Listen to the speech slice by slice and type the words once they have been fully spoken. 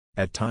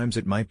At times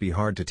it might be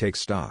hard to take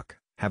stock,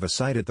 have a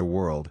sight at the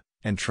world,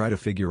 and try to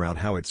figure out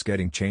how it's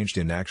getting changed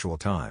in actual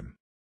time.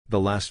 The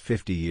last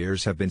 50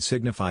 years have been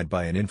signified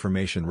by an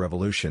information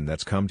revolution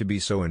that's come to be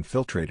so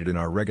infiltrated in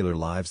our regular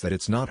lives that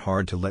it's not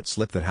hard to let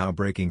slip that how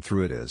breaking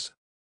through it is.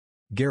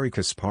 Garry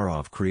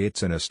Kasparov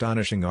creates an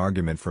astonishing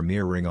argument for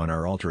mirroring on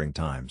our altering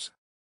times.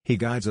 He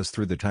guides us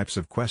through the types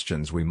of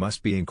questions we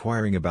must be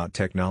inquiring about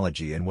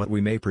technology and what we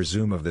may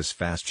presume of this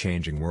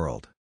fast-changing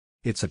world.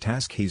 It's a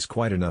task he's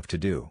quite enough to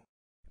do.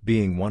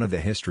 Being one of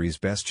the history's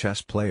best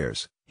chess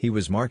players, he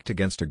was marked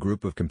against a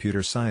group of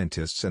computer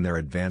scientists and their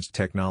advanced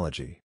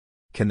technology.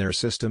 Can their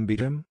system beat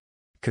him?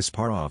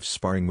 Kasparov's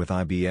sparring with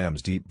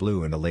IBM's Deep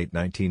Blue in the late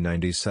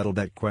 1990s settled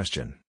that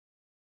question.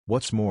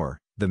 What's more,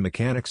 the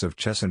mechanics of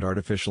chess and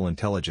artificial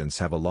intelligence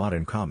have a lot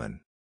in common.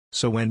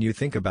 So when you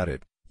think about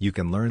it, you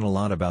can learn a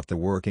lot about the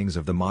workings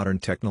of the modern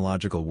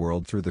technological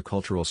world through the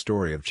cultural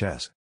story of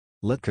chess.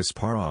 Let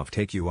Kasparov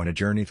take you on a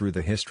journey through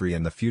the history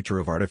and the future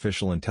of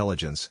artificial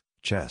intelligence,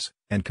 chess,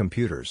 and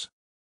computers.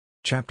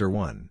 Chapter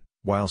 1.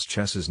 Whilst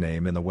chess's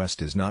name in the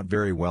West is not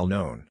very well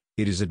known,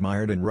 it is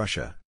admired in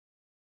Russia.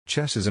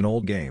 Chess is an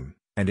old game,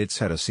 and it's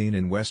had a scene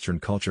in Western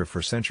culture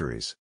for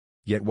centuries.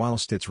 Yet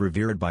whilst it's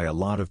revered by a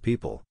lot of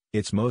people,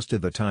 it's most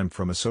of the time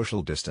from a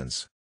social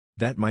distance.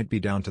 That might be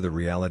down to the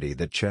reality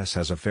that chess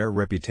has a fair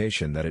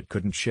reputation that it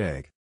couldn't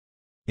shake.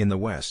 In the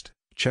West,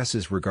 chess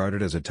is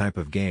regarded as a type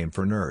of game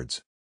for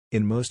nerds.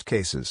 In most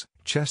cases,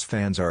 chess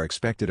fans are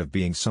expected of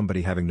being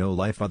somebody having no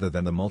life other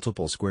than the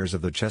multiple squares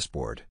of the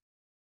chessboard.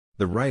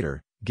 The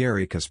writer,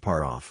 Garry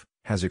Kasparov,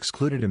 has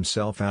excluded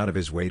himself out of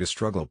his way to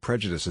struggle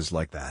prejudices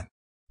like that.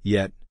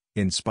 Yet,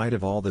 in spite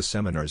of all the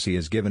seminars he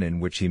has given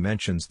in which he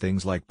mentions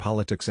things like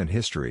politics and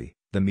history,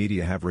 the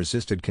media have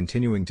resisted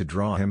continuing to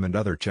draw him and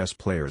other chess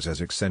players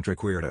as eccentric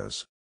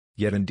weirdos.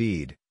 Yet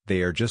indeed,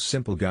 they are just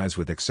simple guys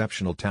with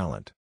exceptional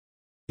talent.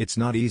 It's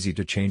not easy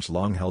to change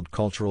long-held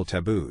cultural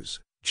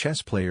taboos.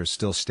 Chess players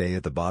still stay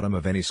at the bottom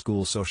of any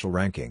school social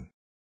ranking.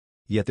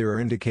 Yet there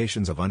are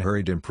indications of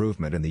unhurried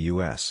improvement in the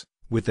U.S.,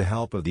 with the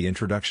help of the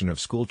introduction of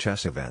school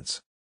chess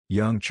events.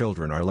 Young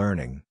children are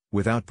learning,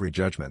 without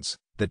prejudgments,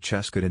 that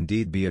chess could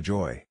indeed be a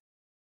joy.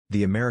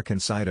 The American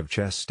side of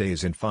chess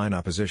stays in fine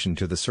opposition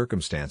to the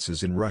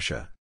circumstances in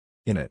Russia.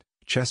 In it,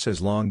 chess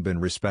has long been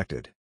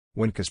respected.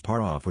 When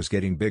Kasparov was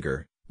getting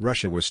bigger,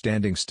 Russia was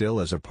standing still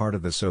as a part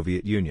of the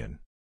Soviet Union.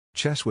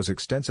 Chess was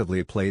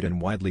extensively played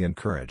and widely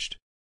encouraged.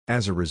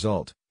 As a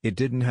result, it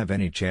didn't have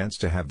any chance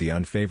to have the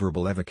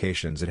unfavorable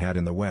evocations it had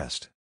in the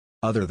West.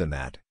 Other than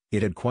that,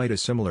 it had quite a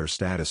similar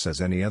status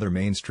as any other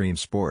mainstream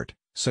sport,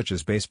 such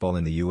as baseball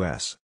in the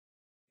U.S.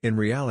 In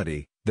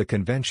reality, the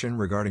convention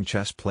regarding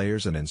chess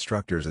players and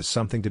instructors as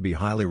something to be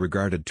highly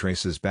regarded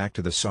traces back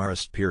to the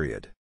Tsarist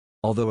period.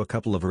 Although a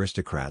couple of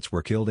aristocrats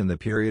were killed in the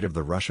period of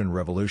the Russian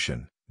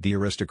Revolution, the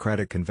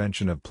aristocratic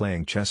convention of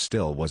playing chess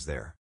still was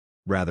there.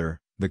 Rather,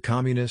 the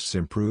communists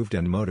improved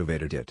and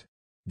motivated it.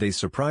 They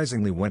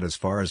surprisingly went as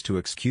far as to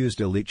excuse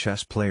elite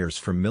chess players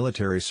from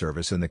military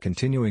service in the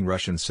continuing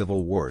Russian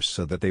civil wars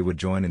so that they would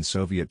join in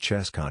Soviet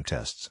chess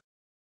contests.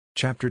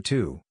 Chapter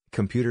 2.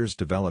 Computers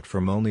developed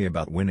from only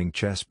about winning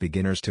chess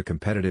beginners to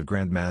competitive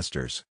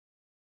grandmasters.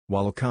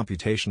 While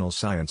computational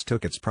science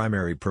took its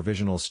primary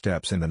provisional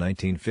steps in the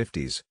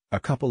 1950s, a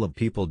couple of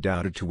people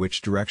doubted to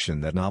which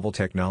direction that novel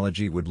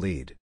technology would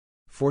lead.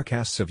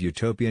 Forecasts of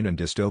utopian and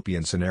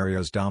dystopian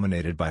scenarios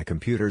dominated by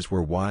computers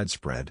were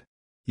widespread.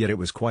 Yet it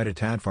was quite a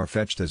tad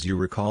far-fetched, as you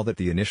recall that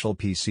the initial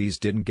PCs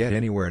didn't get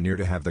anywhere near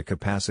to have the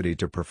capacity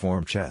to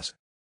perform chess.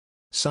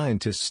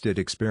 Scientists did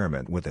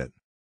experiment with it.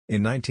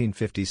 In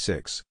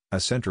 1956, a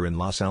center in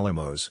Los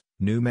Alamos,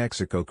 New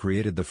Mexico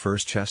created the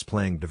first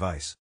chess-playing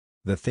device.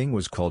 The thing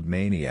was called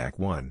Maniac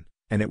 1,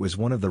 and it was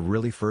one of the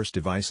really first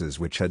devices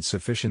which had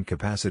sufficient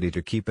capacity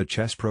to keep a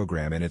chess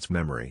program in its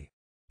memory.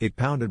 It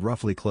pounded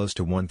roughly close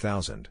to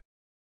 1,000.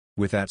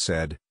 With that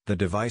said, the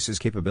device's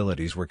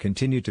capabilities were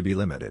continued to be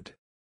limited.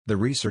 The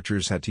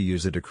researchers had to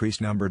use a decreased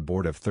numbered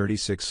board of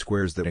 36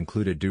 squares that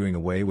included doing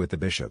away with the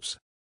bishops.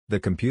 The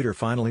computer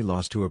finally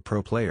lost to a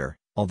pro player,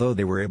 although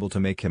they were able to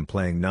make him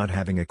playing not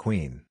having a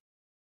queen.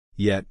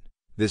 Yet,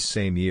 this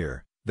same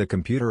year, the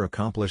computer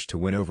accomplished to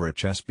win over a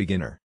chess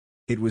beginner.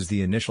 It was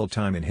the initial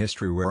time in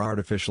history where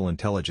artificial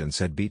intelligence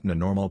had beaten a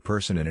normal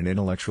person in an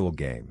intellectual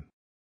game.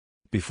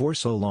 Before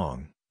so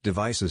long,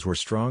 devices were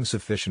strong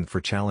sufficient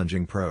for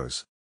challenging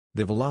pros.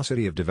 The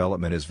velocity of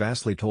development is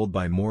vastly told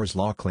by Moore's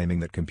law,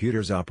 claiming that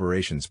computers'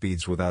 operation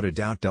speeds without a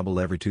doubt double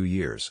every 2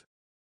 years.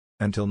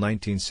 Until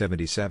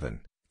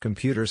 1977,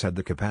 computers had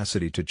the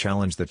capacity to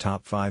challenge the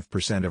top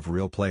 5% of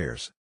real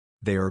players.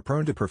 They are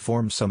prone to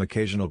perform some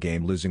occasional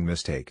game-losing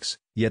mistakes,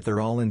 yet their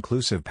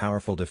all-inclusive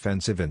powerful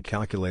defensive and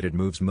calculated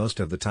moves most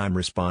of the time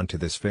respond to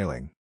this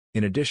failing.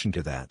 In addition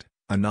to that,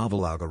 a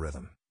novel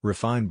algorithm,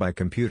 refined by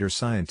computer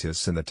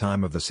scientists in the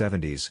time of the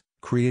 70s,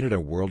 created a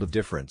world of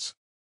difference.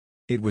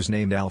 It was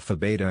named Alpha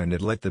Beta, and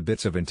it let the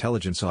bits of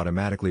intelligence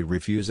automatically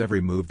refuse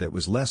every move that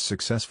was less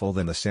successful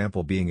than the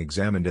sample being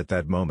examined at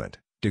that moment,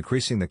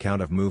 decreasing the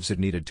count of moves it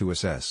needed to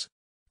assess.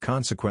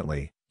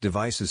 Consequently,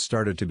 Devices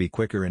started to be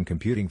quicker in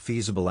computing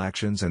feasible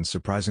actions and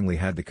surprisingly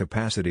had the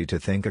capacity to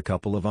think a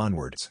couple of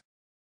onwards.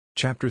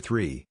 Chapter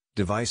 3,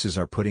 Devices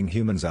are putting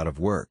humans out of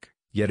work,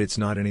 yet it's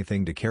not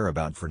anything to care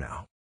about for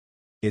now.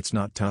 It's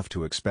not tough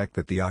to expect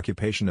that the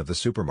occupation of the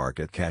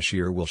supermarket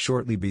cashier will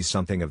shortly be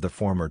something of the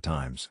former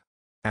times.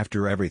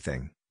 After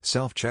everything,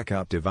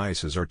 self-checkout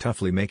devices are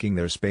toughly making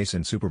their space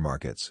in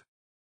supermarkets.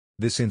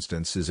 This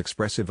instance is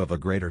expressive of a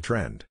greater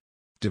trend.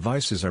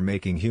 Devices are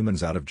making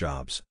humans out of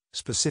jobs,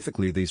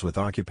 specifically these with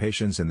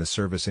occupations in the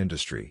service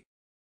industry.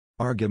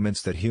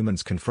 Arguments that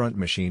humans confront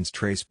machines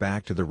trace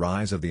back to the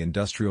rise of the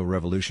Industrial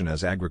Revolution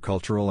as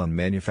agricultural and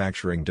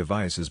manufacturing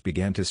devices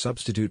began to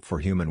substitute for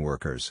human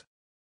workers.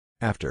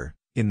 After,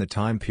 in the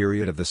time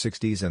period of the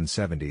 60s and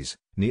 70s,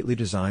 neatly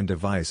designed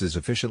devices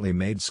efficiently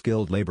made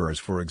skilled laborers,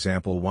 for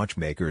example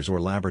watchmakers or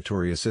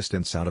laboratory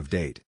assistants, out of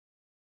date.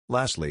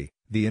 Lastly,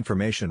 the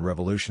information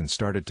revolution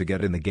started to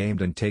get in the game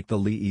and take the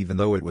lead, even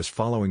though it was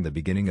following the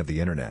beginning of the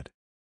internet.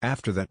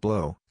 After that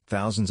blow,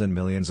 thousands and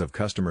millions of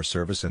customer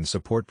service and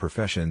support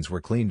professions were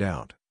cleaned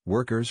out.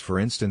 Workers, for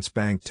instance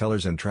bank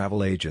tellers and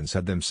travel agents,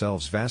 had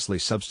themselves vastly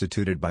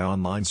substituted by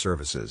online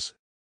services.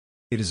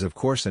 It is of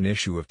course an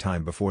issue of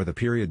time before the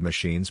period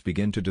machines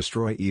begin to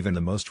destroy even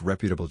the most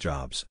reputable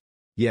jobs.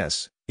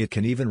 Yes, it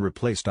can even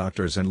replace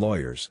doctors and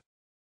lawyers.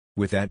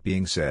 With that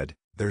being said,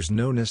 there's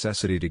no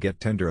necessity to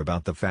get tender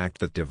about the fact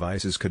that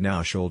devices could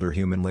now shoulder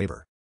human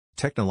labor.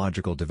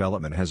 Technological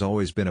development has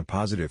always been a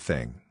positive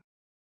thing.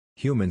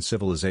 Human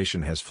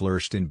civilization has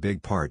flourished in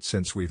big part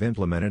since we've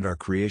implemented our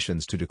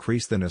creations to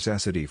decrease the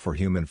necessity for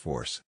human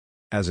force.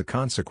 As a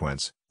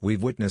consequence,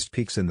 we've witnessed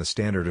peaks in the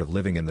standard of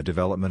living and the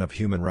development of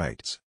human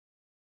rights.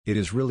 It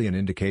is really an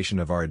indication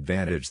of our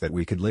advantage that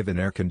we could live in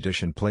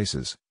air-conditioned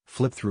places,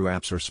 flip through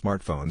apps or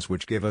smartphones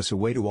which give us a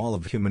way to all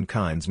of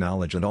humankind's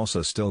knowledge, and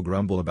also still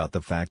grumble about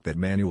the fact that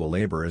manual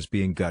labor is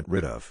being got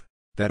rid of.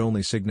 That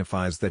only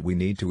signifies that we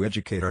need to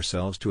educate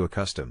ourselves to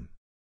accustom.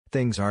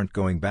 Things aren't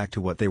going back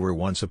to what they were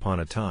once upon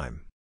a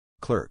time.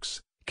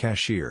 Clerks,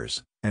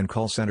 cashiers, and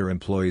call center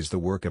employees, the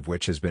work of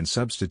which has been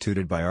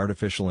substituted by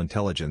artificial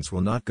intelligence,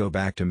 will not go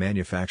back to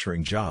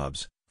manufacturing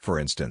jobs, for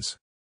instance.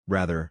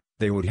 Rather,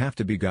 they would have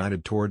to be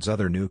guided towards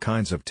other new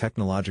kinds of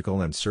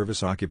technological and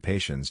service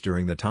occupations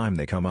during the time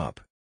they come up.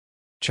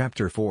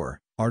 Chapter 4,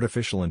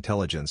 Artificial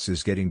Intelligence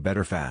is getting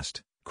better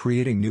fast,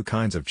 creating new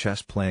kinds of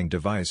chess-playing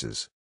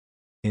devices.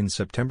 In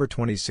September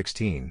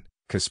 2016,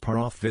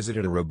 Kasparov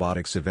visited a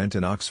robotics event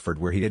in Oxford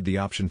where he had the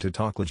option to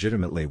talk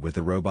legitimately with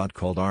a robot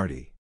called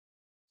Artie.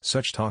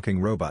 Such talking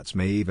robots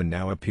may even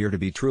now appear to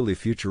be truly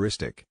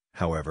futuristic,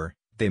 however,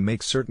 they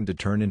make certain to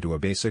turn into a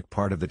basic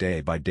part of the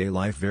day-by-day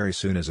life very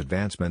soon as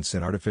advancements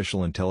in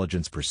artificial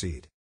intelligence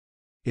proceed.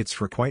 It's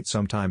for quite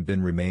some time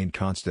remained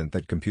constant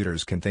that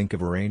computers can think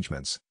of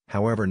arrangements,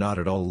 however not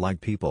at all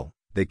like people,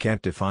 they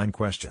can't define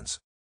questions.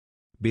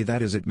 Be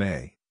that as it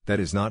may, that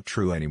is not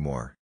true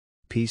anymore.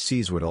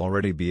 PCs would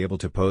already be able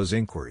to pose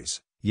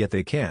inquiries, yet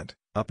they can't,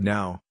 up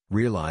now,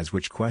 realize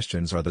which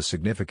questions are the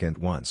significant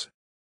ones.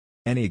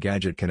 Any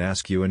gadget can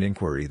ask you an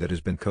inquiry that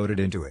has been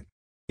coded into it.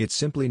 It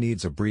simply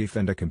needs a brief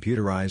and a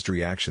computerized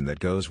reaction that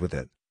goes with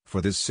it,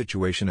 for this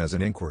situation as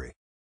an inquiry.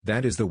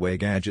 That is the way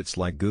gadgets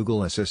like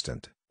Google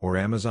Assistant, or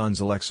Amazon's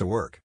Alexa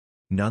work.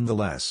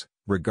 Nonetheless,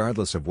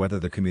 regardless of whether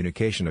the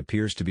communication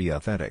appears to be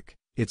authentic,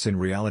 it's in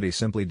reality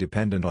simply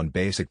dependent on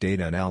basic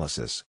data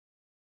analysis.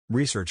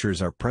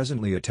 Researchers are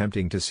presently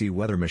attempting to see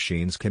whether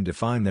machines can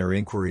define their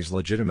inquiries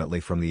legitimately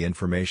from the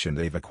information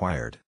they've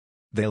acquired.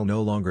 They'll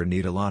no longer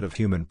need a lot of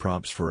human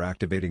prompts for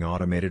activating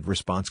automated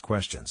response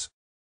questions.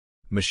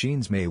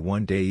 Machines may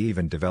one day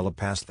even develop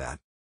past that.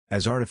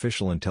 As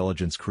artificial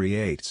intelligence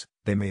creates,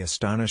 they may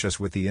astonish us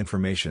with the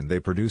information they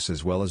produce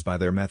as well as by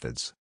their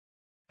methods.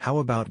 How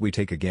about we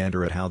take a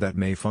gander at how that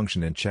may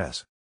function in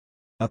chess?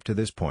 Up to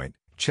this point,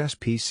 chess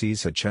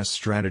PCs had chess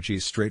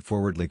strategies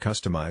straightforwardly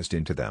customized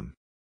into them.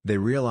 They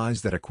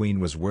realized that a queen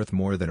was worth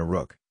more than a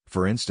rook,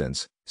 for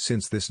instance,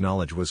 since this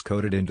knowledge was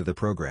coded into the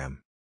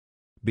program.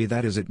 Be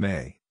that as it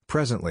may,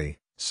 presently,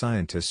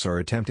 scientists are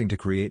attempting to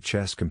create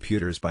chess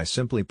computers by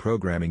simply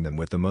programming them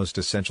with the most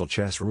essential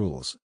chess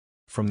rules.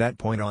 From that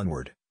point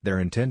onward, they're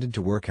intended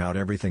to work out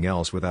everything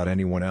else without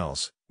anyone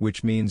else,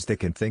 which means they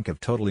can think of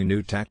totally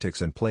new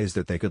tactics and plays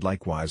that they could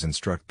likewise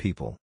instruct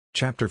people.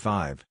 Chapter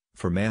 5,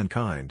 For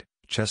mankind,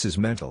 chess is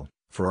mental;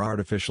 for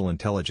artificial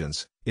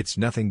intelligence, it's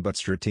nothing but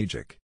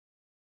strategic.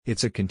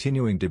 It's a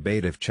continuing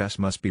debate if chess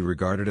must be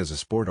regarded as a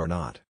sport or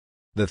not.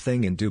 The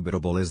thing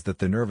indubitable is that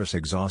the nervous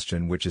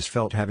exhaustion which is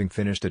felt having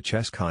finished a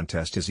chess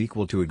contest is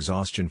equal to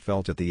exhaustion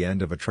felt at the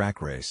end of a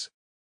track race.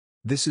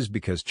 This is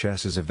because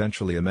chess is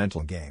eventually a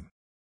mental game.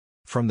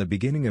 From the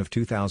beginning of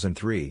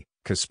 2003,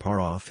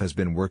 Kasparov has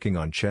been working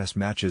on chess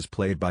matches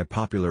played by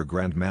popular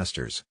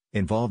grandmasters,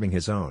 involving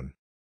his own.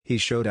 He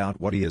showed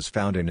out what he has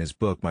found in his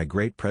book My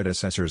Great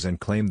Predecessors and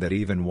claimed that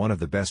even one of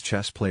the best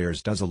chess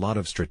players does a lot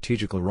of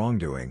strategical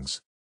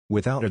wrongdoings.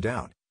 Without a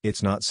doubt,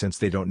 it's not since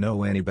they don't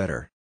know any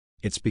better.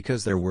 It's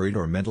because they're worried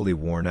or mentally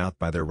worn out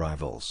by their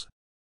rivals.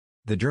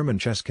 The German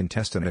chess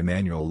contestant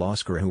Emanuel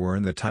Lasker, who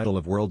earned the title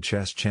of world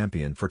chess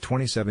champion for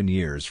 27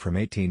 years from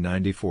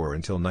 1894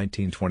 until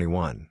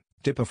 1921,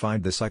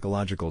 typified the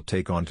psychological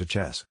take onto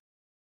chess.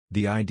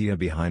 The idea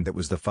behind that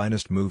was the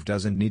finest move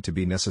doesn't need to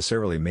be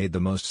necessarily made the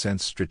most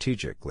sense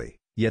strategically,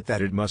 yet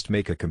that it must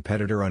make a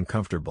competitor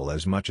uncomfortable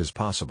as much as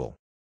possible.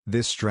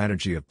 This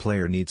strategy of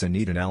player needs a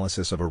neat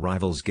analysis of a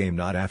rival's game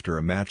not after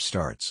a match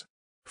starts.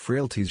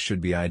 Frailties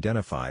should be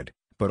identified,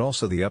 but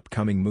also the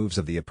upcoming moves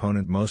of the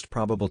opponent most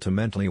probable to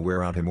mentally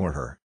wear out him or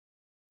her.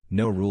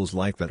 No rules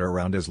like that are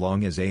around as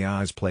long as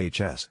AIs play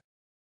chess.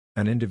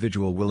 An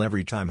individual will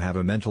every time have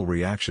a mental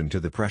reaction to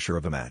the pressure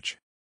of a match.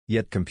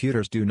 Yet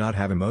computers do not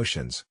have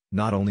emotions,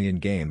 not only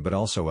in-game but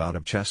also out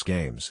of chess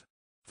games.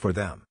 For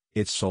them,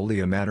 it's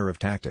solely a matter of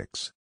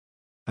tactics.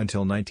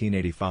 Until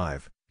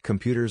 1985,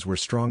 computers were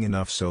strong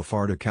enough so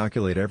far to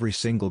calculate every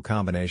single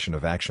combination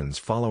of actions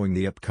following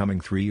the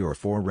upcoming 3 or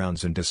 4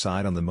 rounds and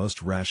decide on the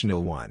most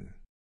rational one.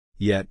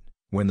 Yet,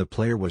 when the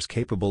player was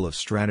capable of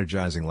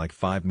strategizing like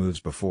 5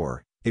 moves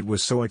before, it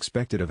was so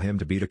expected of him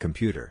to beat a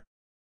computer.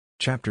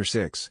 Chapter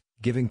 6,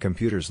 Giving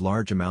computers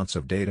large amounts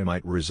of data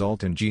might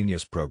result in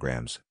genius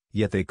programs,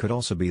 yet they could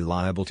also be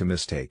liable to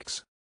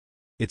mistakes.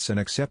 It's an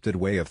accepted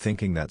way of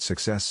thinking that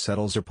success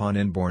settles upon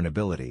inborn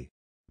ability.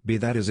 Be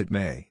that as it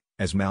may,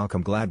 as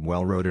Malcolm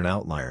Gladwell wrote in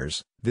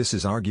Outliers, this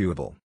is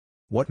arguable.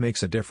 What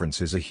makes a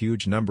difference is a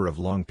huge number of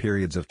long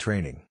periods of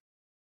training.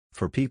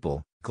 For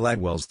people,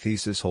 Gladwell's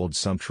thesis holds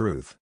some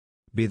truth.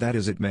 Be that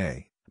as it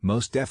may,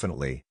 most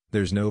definitely,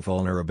 there's no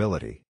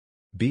vulnerability.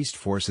 Beast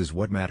force is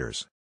what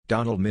matters.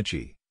 Donald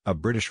Michie, a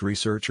British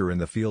researcher in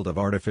the field of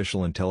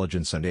artificial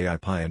intelligence and AI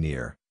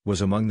pioneer, was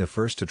among the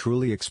first to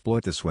truly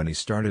exploit this when he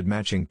started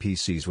matching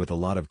PCs with a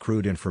lot of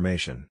crude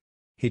information.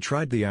 He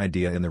tried the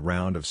idea in the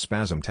round of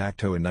Spasm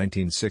Tacto in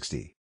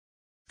 1960.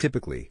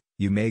 Typically,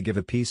 you may give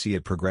a PC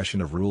a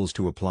progression of rules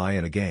to apply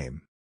in a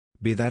game.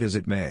 Be that as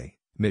it may,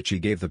 Michie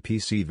gave the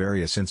PC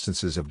various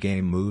instances of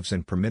game moves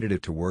and permitted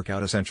it to work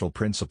out essential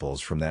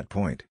principles from that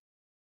point.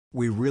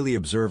 We really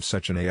observe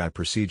such an AI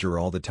procedure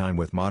all the time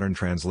with modern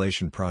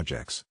translation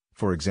projects,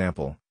 for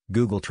example,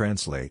 Google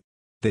Translate.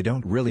 They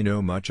don't really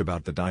know much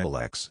about the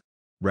dialects.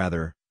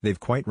 Rather, they've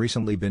quite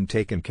recently been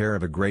taken care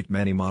of a great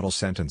many model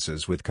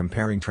sentences with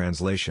comparing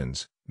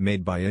translations,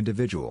 made by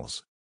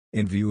individuals.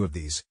 In view of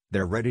these,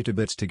 they're ready to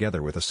bits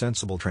together with a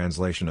sensible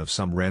translation of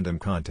some random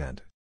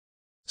content.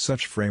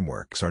 Such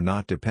frameworks are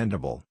not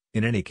dependable,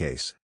 in any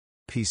case.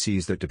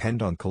 PCs that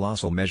depend on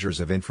colossal measures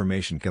of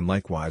information can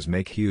likewise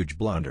make huge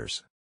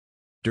blunders.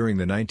 During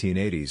the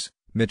 1980s,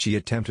 Michie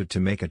attempted to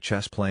make a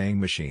chess-playing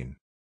machine.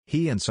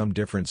 He and some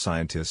different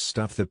scientists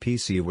stuffed the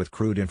PC with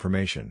crude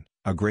information,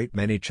 a great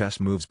many chess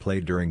moves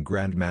played during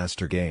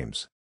Grandmaster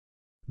games.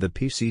 The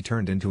PC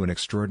turned into an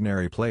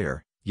extraordinary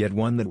player, yet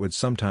one that would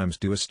sometimes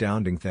do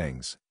astounding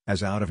things,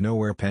 as out of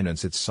nowhere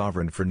penance its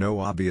sovereign for no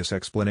obvious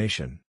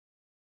explanation.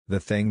 The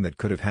thing that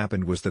could have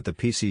happened was that the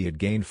PC had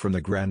gained from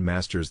the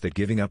Grandmasters that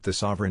giving up the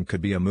sovereign could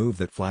be a move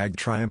that flagged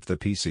triumph. The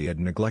PC had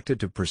neglected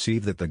to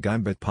perceive that the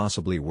gambit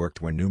possibly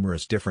worked when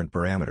numerous different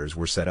parameters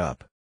were set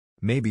up.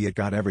 Maybe it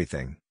got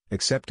everything,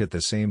 except at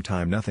the same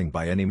time nothing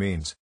by any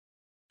means.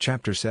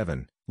 Chapter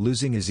 7,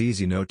 Losing is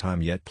easy. No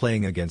time yet.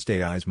 Playing against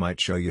AIs might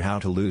show you how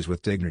to lose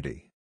with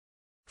dignity.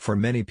 For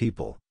many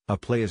people, a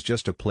play is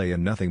just a play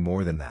and nothing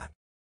more than that.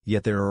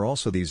 Yet there are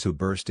also these who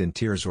burst in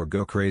tears or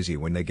go crazy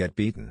when they get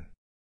beaten.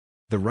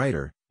 The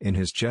writer, in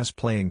his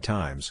chess-playing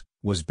times,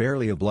 was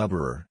barely a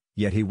blubberer,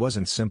 yet he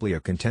wasn't simply a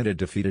contented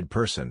defeated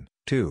person,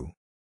 too.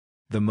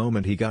 The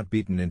moment he got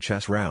beaten in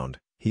chess round,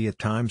 he at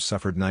times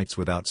suffered nights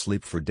without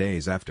sleep for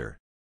days after.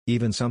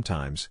 Even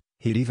sometimes,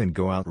 he'd even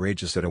go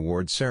outrageous at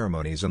award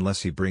ceremonies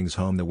unless he brings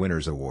home the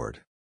winner's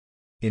award.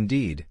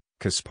 Indeed,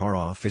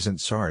 Kasparov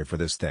isn't sorry for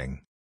this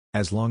thing.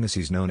 As long as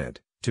he's known it,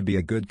 to be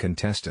a good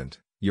contestant,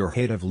 your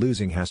hate of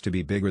losing has to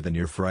be bigger than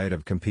your fright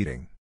of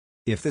competing.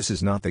 If this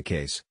is not the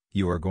case,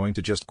 you are going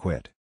to just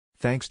quit.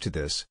 Thanks to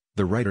this,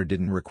 the writer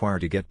didn't require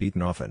to get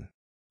beaten often.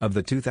 Of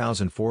the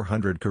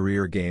 2,400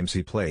 career games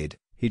he played,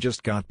 he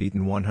just got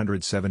beaten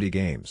 170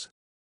 games.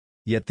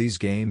 Yet these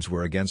games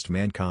were against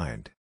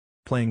mankind.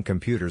 Playing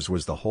computers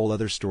was the whole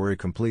other story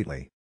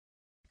completely.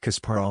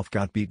 Kasparov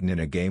got beaten in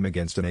a game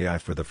against an AI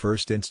for the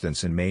first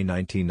instance in May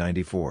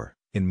 1994,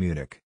 in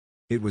Munich.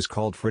 It was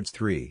called Fritz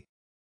 3.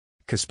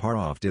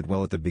 Kasparov did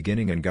well at the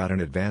beginning and got an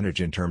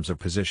advantage in terms of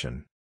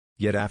position.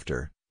 Yet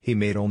after, he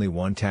made only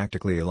one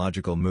tactically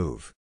illogical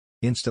move.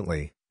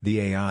 Instantly, the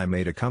AI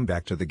made a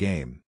comeback to the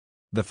game.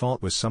 The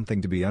fault was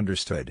something to be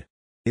understood.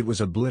 It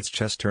was a blitz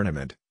chess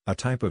tournament, a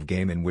type of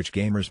game in which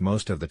gamers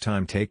most of the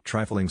time take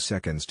trifling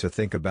seconds to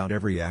think about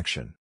every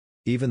action.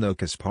 Even though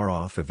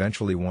Kasparov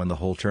eventually won the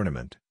whole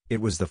tournament, it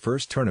was the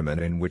first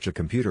tournament in which a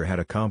computer had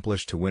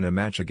accomplished to win a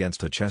match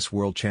against a chess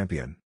world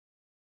champion.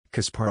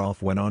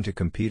 Kasparov went on to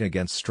compete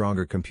against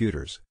stronger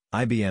computers,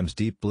 IBM's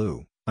Deep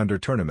Blue, under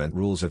tournament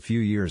rules a few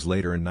years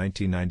later in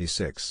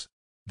 1996.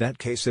 That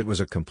case it was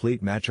a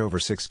complete match over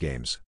 6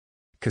 games.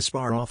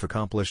 Kasparov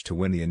accomplished to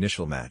win the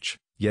initial match,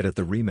 yet at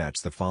the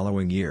rematch the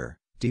following year,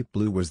 Deep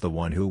Blue was the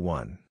one who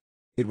won.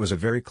 It was a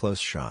very close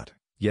shot,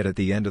 yet at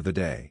the end of the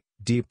day,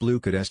 Deep Blue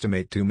could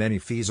estimate too many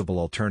feasible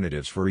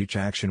alternatives for each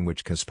action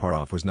which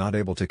Kasparov was not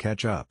able to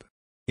catch up.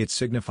 It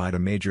signified a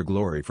major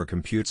glory for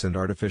computes and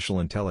artificial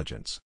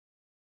intelligence.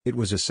 It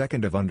was a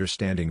second of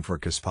understanding for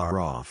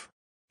Kasparov.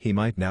 He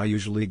might now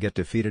usually get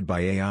defeated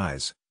by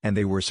AIs, and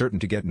they were certain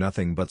to get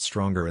nothing but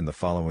stronger in the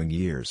following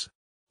years.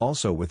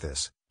 Also with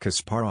this,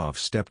 Kasparov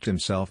stepped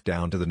himself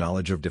down to the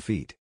knowledge of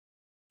defeat.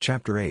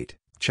 Chapter 8,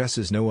 Chess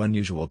is no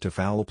unusual to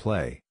foul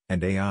play,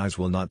 and AIs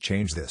will not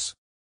change this.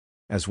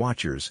 As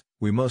watchers,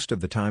 we most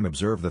of the time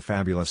observe the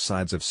fabulous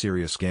sides of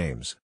serious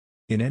games.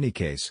 In any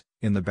case,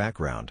 in the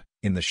background,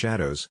 in the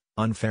shadows,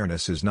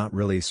 unfairness is not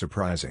really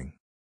surprising.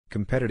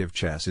 Competitive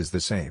chess is the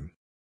same.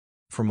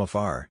 From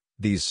afar,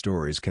 these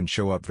stories can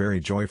show up very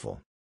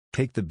joyful.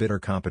 Take the bitter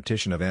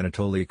competition of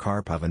Anatoly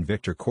Karpov and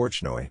Viktor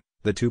Korchnoi,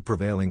 the two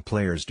prevailing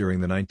players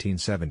during the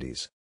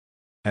 1970s.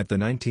 At the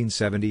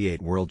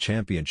 1978 World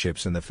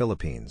Championships in the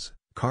Philippines,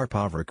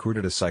 Karpov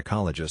recruited a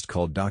psychologist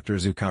called Dr.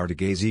 Zucar to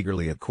gaze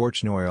eagerly at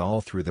Korchnoi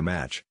all through the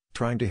match,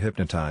 trying to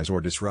hypnotize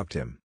or disrupt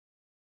him.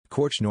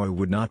 Korchnoi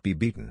would not be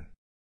beaten.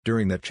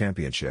 During that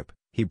championship,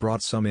 he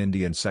brought some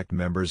Indian sect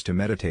members to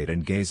meditate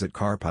and gaze at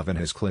Karpov and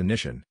his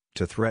clinician,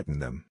 to threaten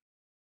them.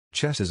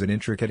 Chess is an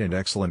intricate and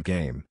excellent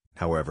game,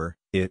 however,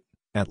 it,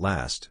 at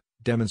last,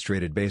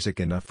 demonstrated basic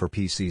enough for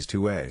PCs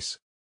to ace.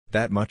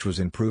 That much was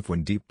in proof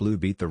when Deep Blue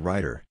beat the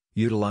writer,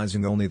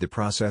 utilizing only the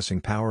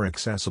processing power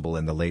accessible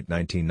in the late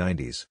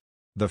 1990s.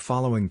 The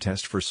following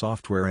test for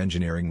software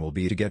engineering will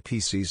be to get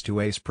PCs to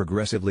ace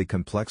progressively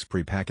complex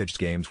prepackaged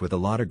games with a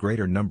lot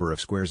greater number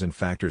of squares and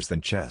factors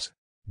than chess.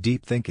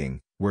 Deep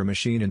Thinking, Where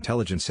Machine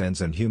Intelligence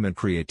Ends and Human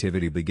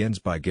Creativity Begins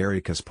by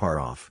Garry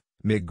Kasparov,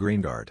 Mig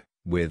Greengard,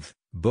 with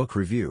Book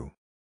Review.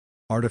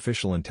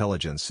 Artificial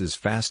intelligence is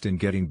fast in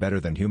getting better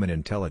than human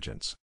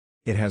intelligence.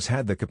 It has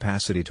had the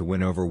capacity to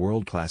win over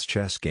world-class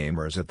chess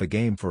gamers at the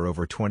game for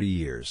over 20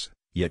 years,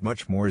 yet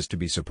much more is to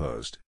be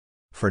supposed.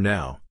 For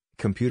now,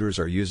 computers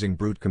are using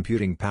brute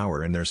computing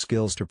power and their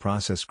skills to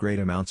process great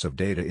amounts of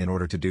data in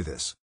order to do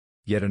this.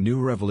 Yet a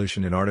new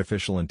revolution in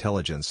artificial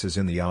intelligence is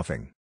in the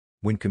offing.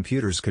 When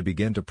computers could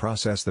begin to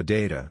process the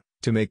data,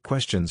 to make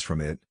questions from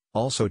it,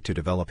 also to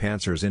develop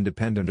answers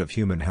independent of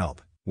human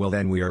help, well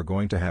then we are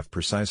going to have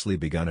precisely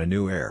begun a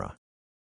new era.